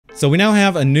So we now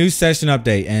have a new session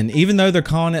update, and even though they're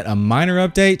calling it a minor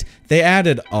update, they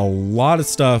added a lot of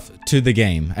stuff to the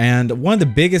game. And one of the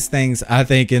biggest things I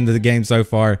think in the game so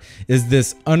far is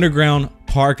this underground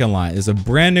parking lot. It's a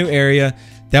brand new area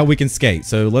that we can skate.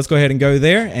 So let's go ahead and go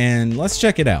there and let's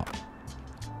check it out.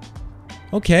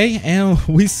 Okay, and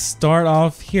we start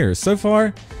off here. So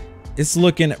far, it's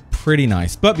looking pretty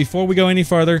nice. But before we go any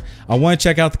further, I want to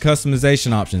check out the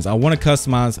customization options. I want to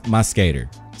customize my skater.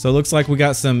 So it looks like we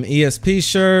got some ESP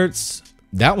shirts.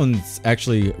 That one's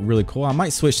actually really cool. I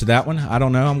might switch to that one. I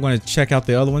don't know. I'm going to check out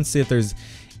the other one, see if there's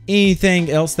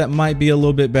anything else that might be a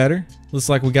little bit better. Looks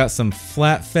like we got some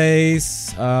flat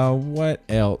face. What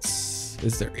else?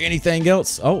 Is there anything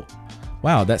else? Oh,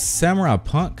 wow. That Samurai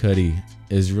Punk hoodie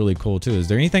is really cool too. Is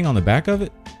there anything on the back of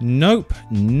it? Nope,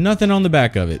 nothing on the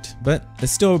back of it, but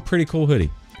it's still a pretty cool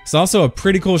hoodie. It's also a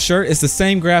pretty cool shirt. It's the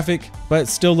same graphic, but it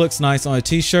still looks nice on a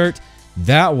t-shirt.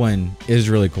 That one is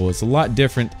really cool. It's a lot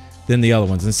different than the other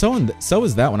ones, and so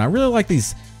is that one. I really like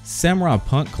these Samurai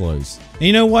Punk clothes. And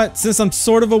you know what? Since I'm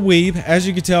sort of a weeb, as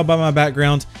you can tell by my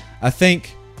background, I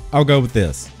think I'll go with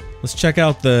this. Let's check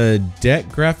out the deck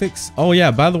graphics. Oh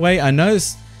yeah, by the way, I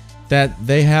noticed that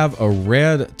they have a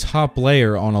red top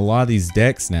layer on a lot of these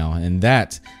decks now, and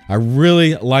that I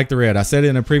really like the red. I said it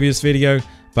in a previous video,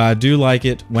 but I do like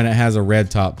it when it has a red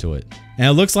top to it. And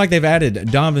it looks like they've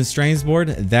added Donovan Strain's board.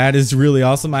 That is really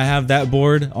awesome. I have that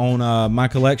board on my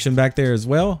collection back there as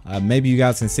well. Maybe you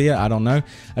guys can see it. I don't know.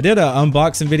 I did an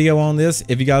unboxing video on this.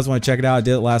 If you guys want to check it out, I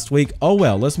did it last week. Oh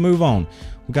well, let's move on.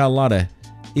 We got a lot of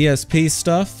ESP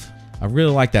stuff. I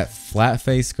really like that flat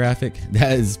face graphic.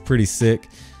 That is pretty sick.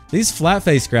 These flat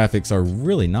face graphics are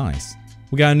really nice.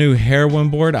 We got a new heroin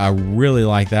board. I really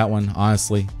like that one,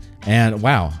 honestly. And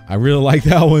wow, I really like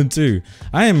that one too.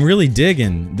 I am really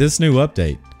digging this new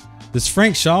update. This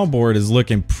Frank Shaw board is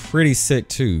looking pretty sick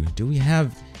too. Do we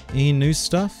have any new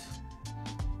stuff?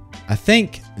 I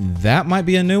think that might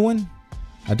be a new one.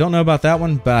 I don't know about that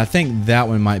one, but I think that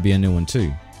one might be a new one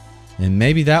too. And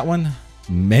maybe that one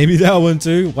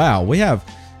too. Wow, we have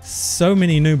so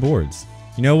many new boards.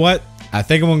 You know what? I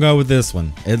think I'm gonna go with this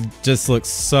one. It just looks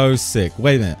so sick.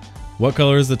 Wait a minute, what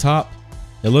color is the top?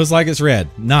 It looks like it's red.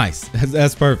 Nice,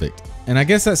 that's perfect. And I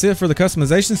guess that's it for the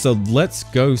customization, so let's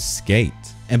go skate.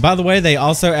 And by the way, they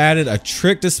also added a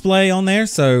trick display on there.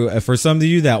 So for some of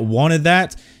you that wanted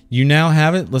that, you now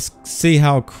have it. Let's see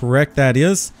how correct that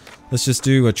is. Let's just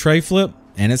do a tray flip,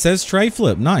 and it says tray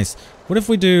flip. Nice. What if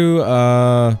we do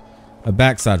a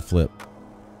backside flip?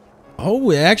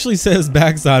 Oh, it actually says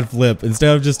backside flip.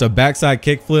 Instead of just a backside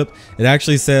kick flip, it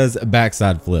actually says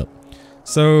backside flip.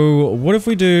 So what if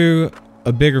we do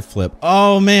a bigger flip?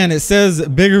 Oh man, it says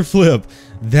bigger flip.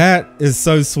 That is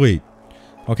so sweet.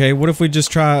 Okay, what if we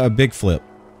just try a big flip?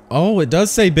 Oh, it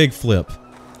does say big flip.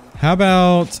 How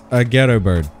about a ghetto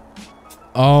bird?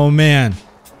 Oh man,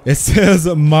 it says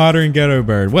a modern ghetto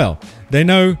bird. Well, they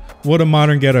know what a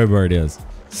modern ghetto bird is.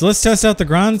 So let's test out the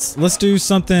grinds. Let's do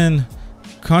something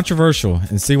controversial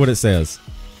and see what it says.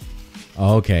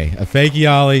 Okay, a fakie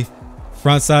ollie,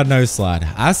 front side nose slide.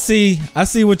 I see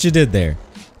what you did there.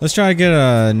 Let's try to get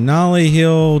a nollie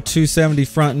heel 270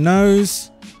 front nose,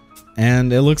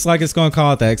 and it looks like it's going to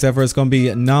call it that, except for it's going to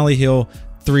be nollie heel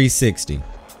 360.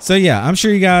 So yeah, I'm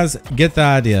sure you guys get the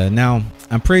idea. Now,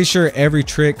 I'm pretty sure every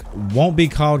trick won't be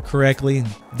called correctly.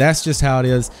 That's just how it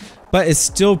is, but it's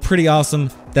still pretty awesome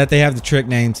that they have the trick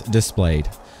names displayed.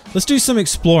 Let's do some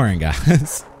exploring,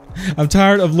 guys. I'm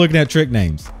tired of looking at trick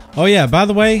names. Oh yeah, by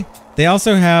the way, they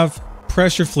also have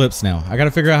pressure flips now. I got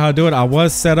to figure out how to do it. I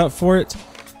was set up for it.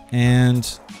 And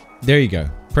there you go,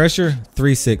 pressure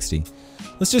 360.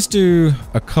 Let's just do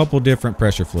a couple different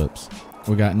pressure flips.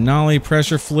 We got nollie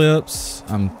pressure flips.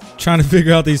 I'm trying to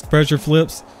figure out these pressure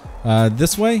flips.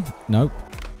 This way? Nope.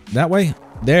 That way?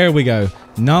 There we go.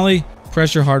 Nollie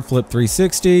pressure hard flip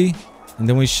 360. And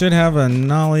then we should have a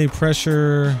nollie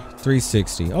pressure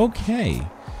 360. Okay.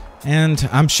 And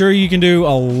I'm sure you can do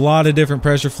a lot of different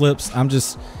pressure flips. I'm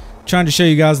just trying to show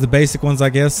you guys the basic ones, I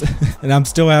guess. And I'm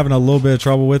still having a little bit of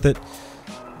trouble with it.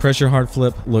 Pressure hard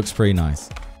flip looks pretty nice.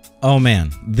 Oh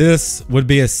man, this would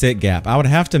be a sick gap. I would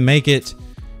have to make it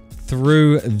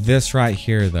through this right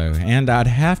here though, and I'd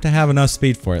have to have enough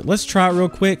speed for it. Let's try it real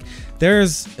quick.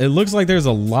 It looks like there's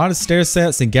a lot of stair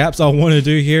sets and gaps I want to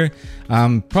do here.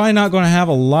 I'm probably not going to have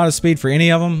a lot of speed for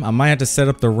any of them. I might have to set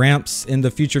up the ramps in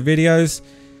the future videos.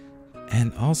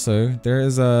 And also there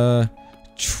is a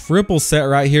triple set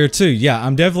right here too. Yeah,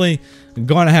 I'm definitely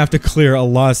going to have to clear a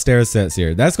lot of stair sets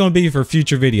here. That's going to be for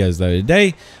future videos though.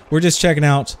 Today we're just checking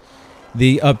out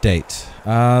the update.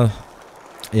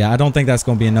 Yeah, I don't think that's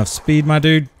going to be enough speed, my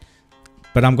dude,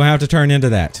 but I'm going to have to turn into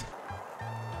that.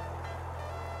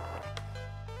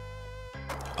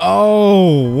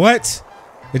 Oh, what?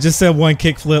 It just said one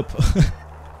kickflip.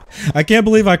 I can't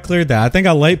believe I cleared that. I think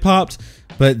I late popped,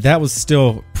 but that was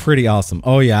still pretty awesome.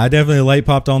 Oh yeah, I definitely late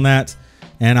popped on that,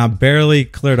 and I barely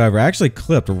cleared over. I actually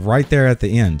clipped right there at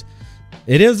the end.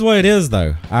 It is what it is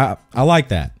though. I like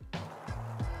that.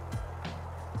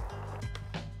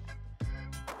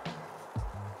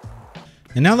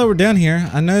 And now that we're down here,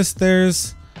 I noticed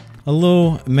there's a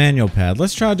little manual pad.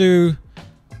 Let's try to do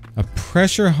a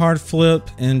pressure hard flip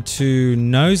into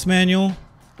nose manual.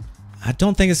 I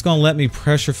don't think it's gonna let me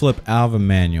pressure flip out of a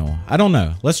manual. I don't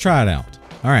know. Let's try it out.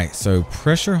 All right, so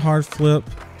pressure hard flip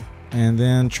and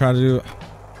then try to do,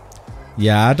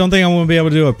 yeah, I don't think I'm gonna be able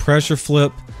to do a pressure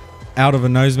flip out of a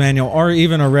nose manual or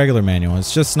even a regular manual.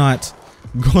 It's just not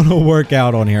gonna work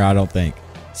out on here, I don't think.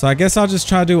 So I guess I'll just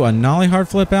try to do a nollie hard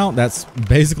flip out. That's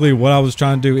basically what I was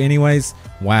trying to do anyways.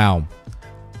 Wow.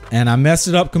 And I messed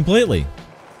it up completely.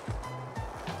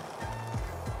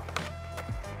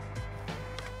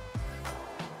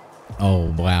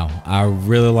 Oh, wow. I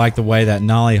really like the way that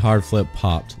nollie hard flip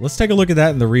popped. Let's take a look at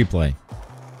that in the replay.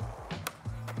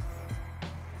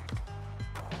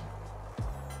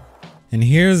 And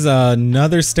here's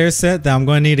another stair set that I'm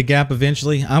going to need a gap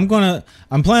eventually. I'm planning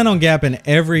on gapping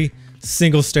every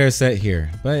single stair set here,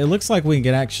 but it looks like we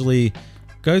can actually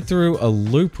go through a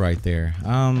loop right there.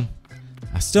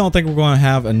 I still don't think we're going to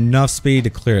have enough speed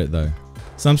to clear it though.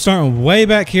 So I'm starting way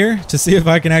back here to see if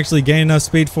I can actually gain enough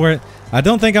speed for it. I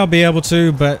don't think I'll be able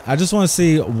to, but I just want to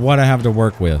see what I have to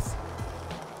work with.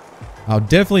 I'll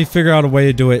definitely figure out a way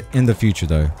to do it in the future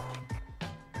though.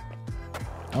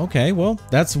 Okay, well,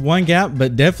 that's one gap,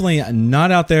 but definitely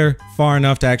not out there far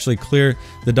enough to actually clear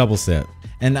the double set.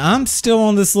 And I'm still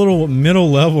on this little middle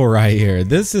level right here.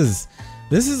 This is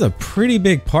a pretty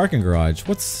big parking garage.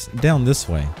 What's down this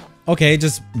way? Okay, it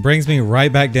just brings me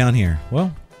right back down here.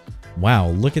 Well, wow,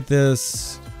 look at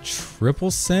this triple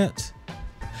set.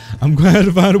 I'm glad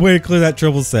to find a way to clear that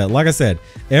triple set. Like I said,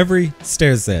 every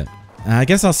stair set. I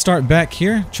guess I'll start back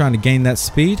here, trying to gain that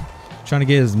speed. Trying to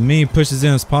get as many pushes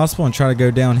in as possible and try to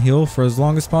go downhill for as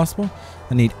long as possible.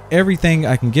 I need everything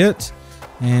I can get.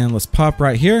 And let's pop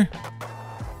right here.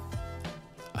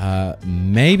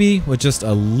 Maybe with just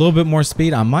a little bit more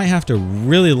speed. I might have to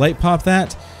really late pop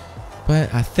that,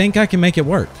 but I think I can make it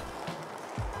work.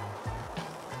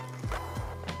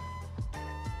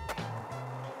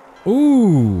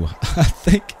 Ooh, I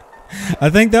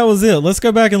think that was it. Let's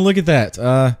go back and look at that.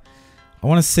 I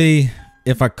want to see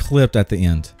if I clipped at the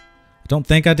end. I don't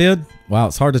think I did. Wow,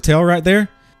 it's hard to tell right there.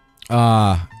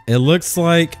 It looks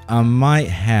like I might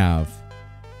have.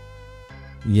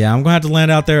 Yeah, I'm gonna have to land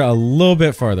out there a little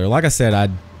bit further. Like I said, I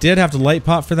did have to late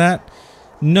pop for that.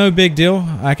 No big deal.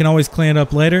 I can always clean it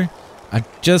up later. I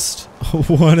just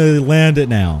want to land it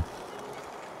now.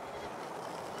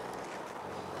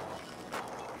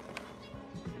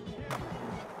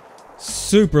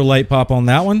 Super late pop on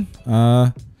that one.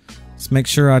 Let's make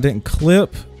sure I didn't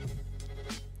clip.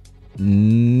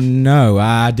 No,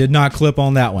 I did not clip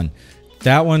on that one.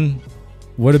 That one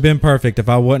would have been perfect if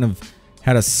I wouldn't have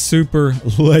had a super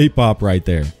late pop right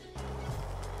there.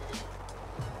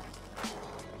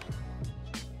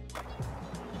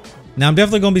 Now I'm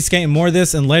definitely going to be skating more of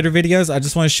this in later videos. I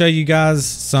just want to show you guys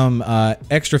some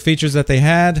extra features that they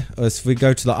had. If we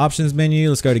go to the options menu,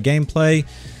 let's go to gameplay.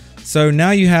 So now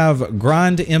you have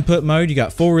grind input mode, you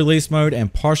got full release mode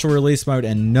and partial release mode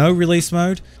and no release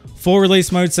mode. Full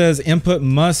release mode says input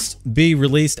must be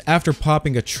released after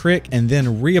popping a trick and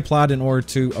then reapplied in order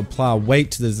to apply weight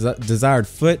to the desired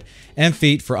foot and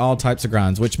feet for all types of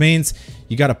grinds, which means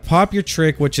you got to pop your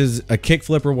trick, which is a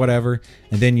kickflip or whatever,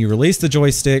 and then you release the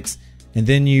joysticks and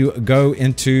then you go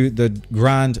into the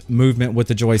grind movement with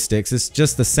the joysticks. It's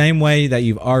just the same way that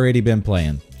you've already been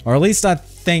playing. Or at least I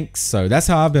think so. That's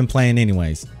how I've been playing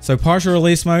anyways. So partial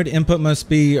release mode, input must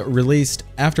be released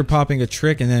after popping a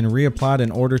trick and then reapplied in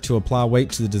order to apply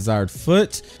weight to the desired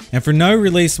foot. And for no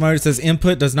release mode, it says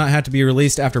input does not have to be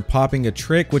released after popping a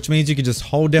trick, which means you can just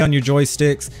hold down your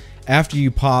joysticks after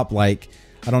you pop. Like,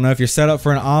 I don't know if you're set up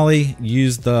for an ollie,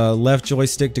 use the left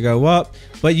joystick to go up,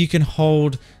 but you can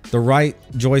hold the right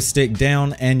joystick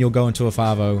down and you'll go into a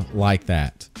 5-0 like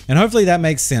that. And hopefully that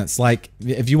makes sense. Like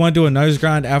if you want to do a nose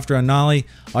grind after a nollie,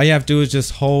 all you have to do is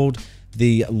just hold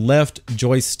the left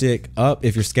joystick up.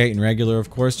 If you're skating regular,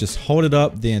 of course, just hold it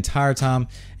up the entire time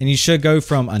and you should go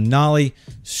from a nollie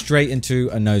straight into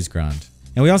a nose grind.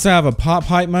 And we also have a pop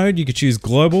height mode. You could choose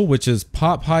global, which is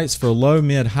pop heights for low,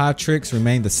 mid, high tricks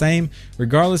remain the same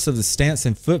regardless of the stance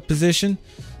and foot position.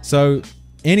 So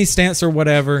any stance or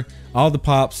whatever, all the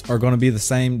pops are going to be the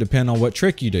same depending on what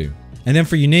trick you do. And then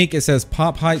for unique, it says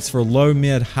pop heights for low,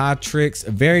 mid, high tricks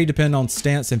vary depending on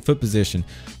stance and foot position.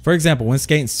 For example, when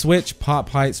skating switch, pop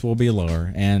heights will be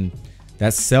lower, and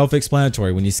that's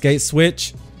self-explanatory. When you skate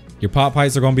switch, your pop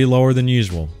heights are going to be lower than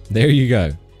usual. There you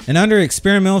go. And under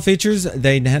experimental features,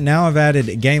 they now have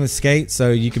added game of skate,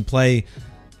 so you can play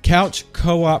couch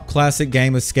co-op classic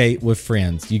game of skate with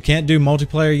friends. You can't do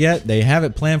multiplayer yet. They have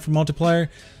it planned for multiplayer,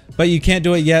 but you can't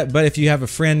do it yet. But if you have a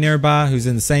friend nearby who's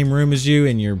in the same room as you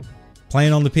and you're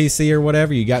playing on the PC or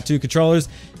whatever, you got 2 controllers,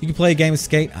 you can play a game of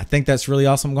skate. I think that's really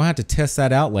awesome. I'm gonna have to test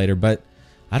that out later, but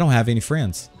I don't have any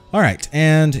friends. All right,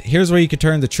 and here's where you can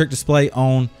turn the trick display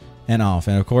on and off.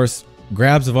 And of course,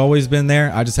 grabs have always been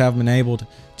there. I just have them enabled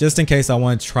just in case I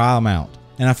want to try them out.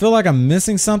 And I feel like I'm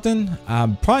missing something.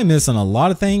 I'm probably missing a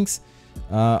lot of things.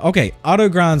 Okay, auto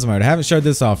grinds mode. I haven't showed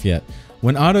this off yet.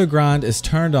 When auto grind is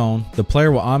turned on, the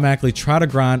player will automatically try to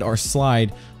grind or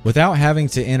slide without having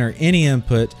to enter any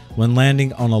input when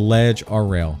landing on a ledge or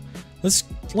rail.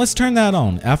 Let's turn that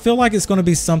on. I feel like it's going to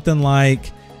be something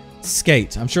like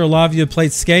skate. I'm sure a lot of you have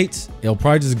played skate. It'll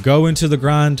probably just go into the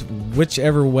grind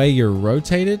whichever way you're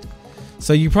rotated.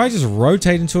 So you probably just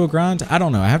rotate into a grind. I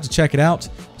don't know. I have to check it out.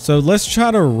 So let's try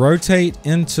to rotate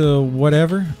into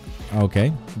whatever.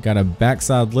 Okay, got a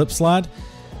backside lip slide.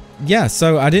 Yeah,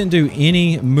 so I didn't do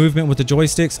any movement with the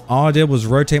joysticks. All I did was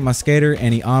rotate my skater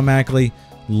and he automatically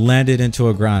landed into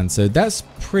a grind. So that's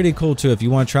pretty cool too if you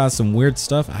want to try some weird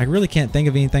stuff. I really can't think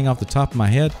of anything off the top of my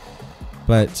head,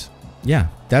 but yeah,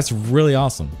 that's really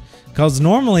awesome. Because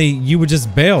normally you would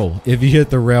just bail if you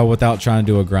hit the rail without trying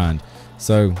to do a grind.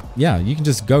 So yeah, you can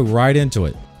just go right into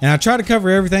it. And I try to cover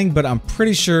everything, but I'm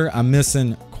pretty sure I'm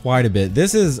missing quite a bit.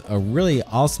 This is a really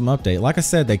awesome update. Like I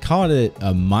said, they called it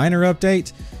a minor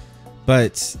update,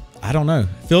 but I don't know.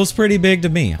 It feels pretty big to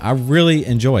me. I really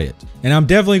enjoy it. And I'm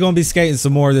definitely going to be skating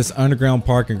some more of this underground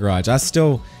parking garage. I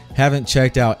still haven't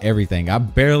checked out everything. I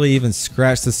barely even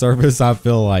scratched the surface, I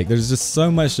feel like. There's just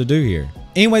so much to do here.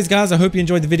 Anyways, guys, I hope you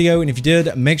enjoyed the video. And if you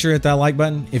did, make sure to hit that like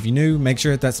button. If you're new, make sure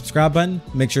to hit that subscribe button.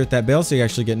 Make sure to hit that bell so you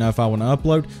actually get notified when I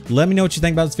upload. Let me know what you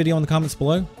think about this video in the comments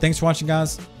below. Thanks for watching,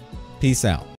 guys. Peace out.